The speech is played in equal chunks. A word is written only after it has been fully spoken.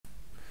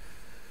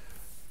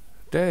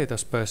Data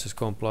spaces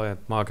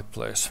compliant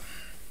marketplace.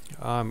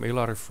 I'm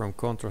Ilari from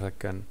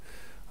Contrasec, and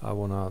I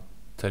wanna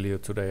tell you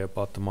today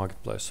about the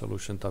marketplace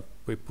solution that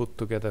we put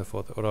together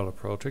for the ODALA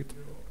project.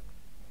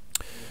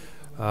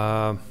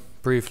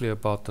 Briefly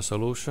about the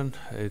solution,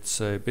 it's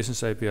a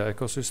business API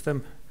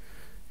ecosystem.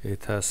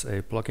 It has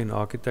a plugin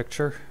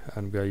architecture,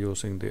 and we are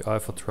using the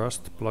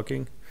iForTrust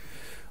plugin.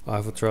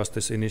 iForTrust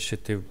is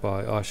initiative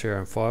by iShare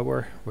and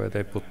Fireware, where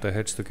they put their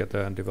heads together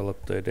and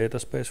develop the data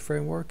space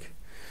framework.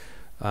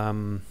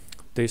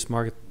 This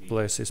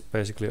marketplace is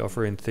basically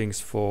offering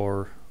things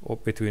for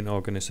between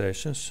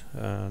organizations,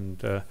 and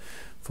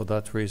for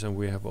that reason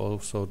we have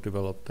also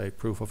developed a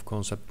proof of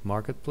concept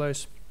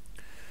marketplace.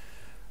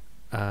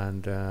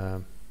 And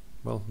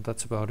well,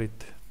 that's about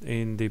it.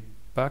 In the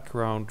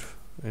background,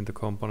 in the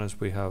components,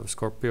 we have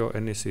Scorpio,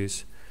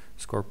 NEC's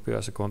Scorpio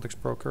as a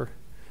context broker,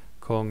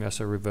 Kong as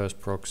a reverse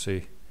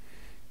proxy,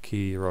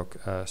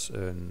 Keyrock as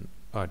an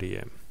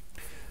IDM.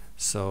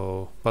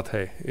 So, but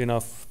hey,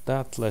 enough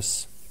that,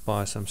 let's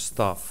buy some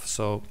stuff.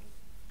 So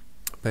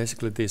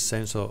basically this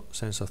sensor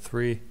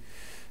 3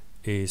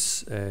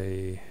 is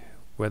a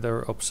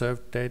weather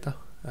observed data,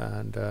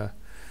 and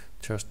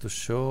just to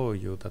show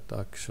you that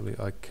actually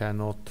I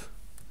cannot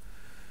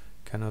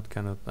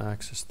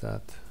access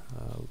that,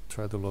 I'll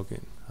try to log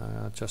in.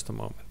 Just a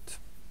moment.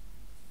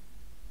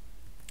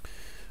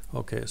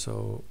 Okay,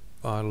 so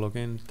I'll log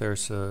in.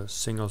 There's a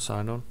single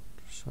sign-on,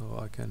 so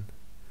I can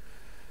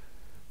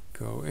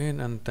go in,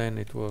 and then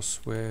it was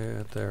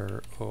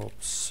weather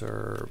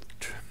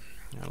observed.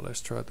 Now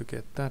let's try to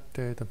get that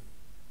data.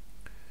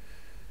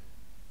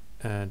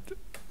 And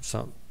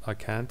so I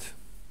can't.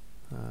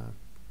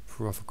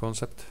 Proof of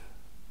concept.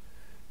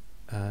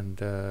 And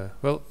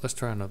well, let's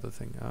try another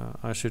thing.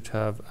 I should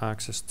have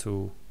access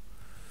to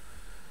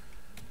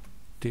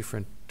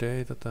different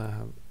data that I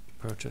have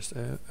purchased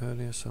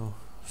earlier, so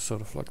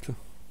sort of like to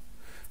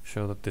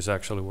show that this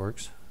actually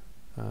works.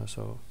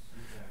 So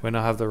when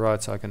I have the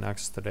rights, I can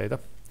access the data.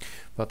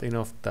 But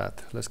enough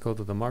that. Let's go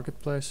to the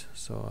marketplace.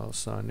 So I'll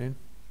sign in.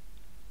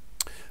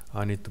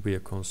 I need to be a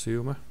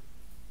consumer.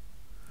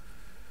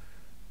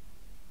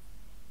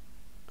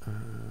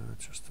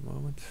 Just a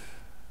moment.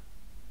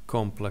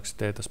 Complex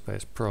data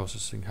space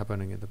processing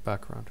happening in the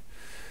background,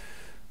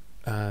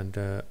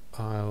 and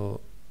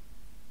I'll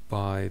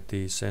buy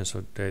the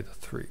sensor data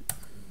 3,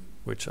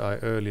 which I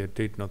earlier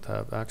did not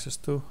have access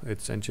to.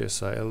 It's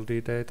NGSI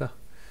LD data,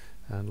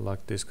 and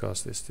like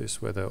discussed is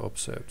this weather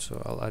observed.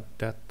 So I'll add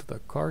that to the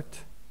cart,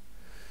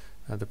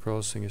 and the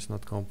processing is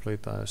not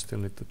complete. I still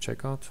need to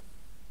check out.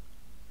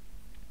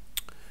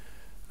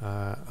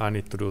 I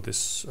need to do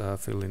this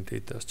fill in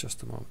details.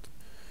 Just a moment.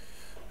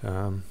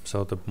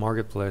 So the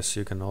marketplace,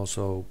 you can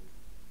also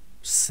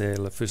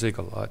sell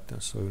physical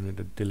items, so you need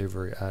a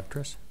delivery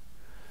address.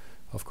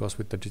 Of course,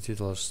 with the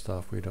digital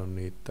stuff we don't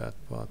need that,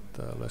 but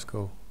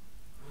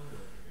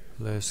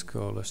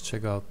let's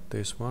check out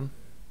this one.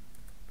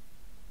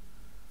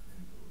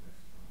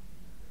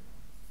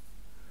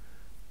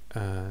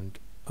 And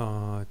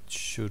it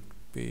should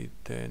be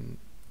then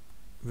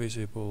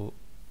visible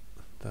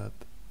that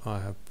I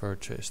have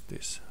purchased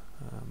this.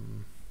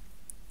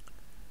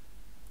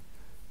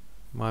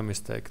 My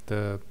mistake,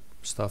 the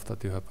stuff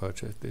that you have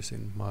purchased is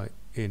in my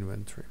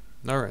inventory.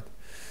 Alright,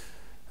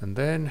 and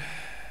then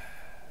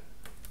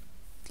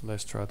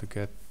let's try to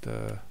get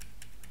the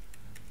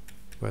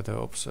weather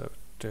observed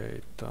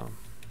data.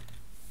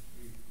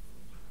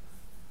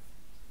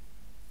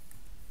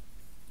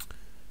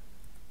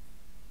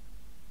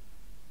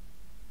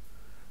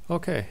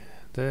 Okay,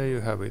 there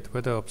you have it,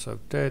 weather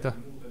observed data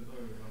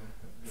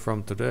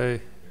from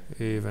today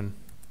even.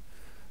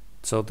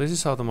 So this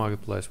is how the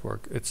marketplace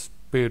works. It's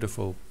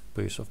beautiful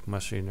piece of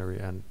machinery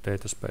and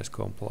data space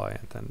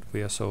compliant, and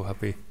we are so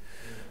happy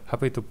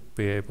to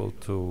be able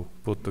to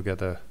put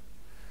together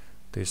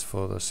this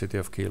for the city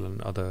of Kiel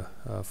and other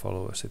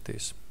follower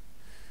cities.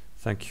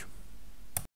 Thank you.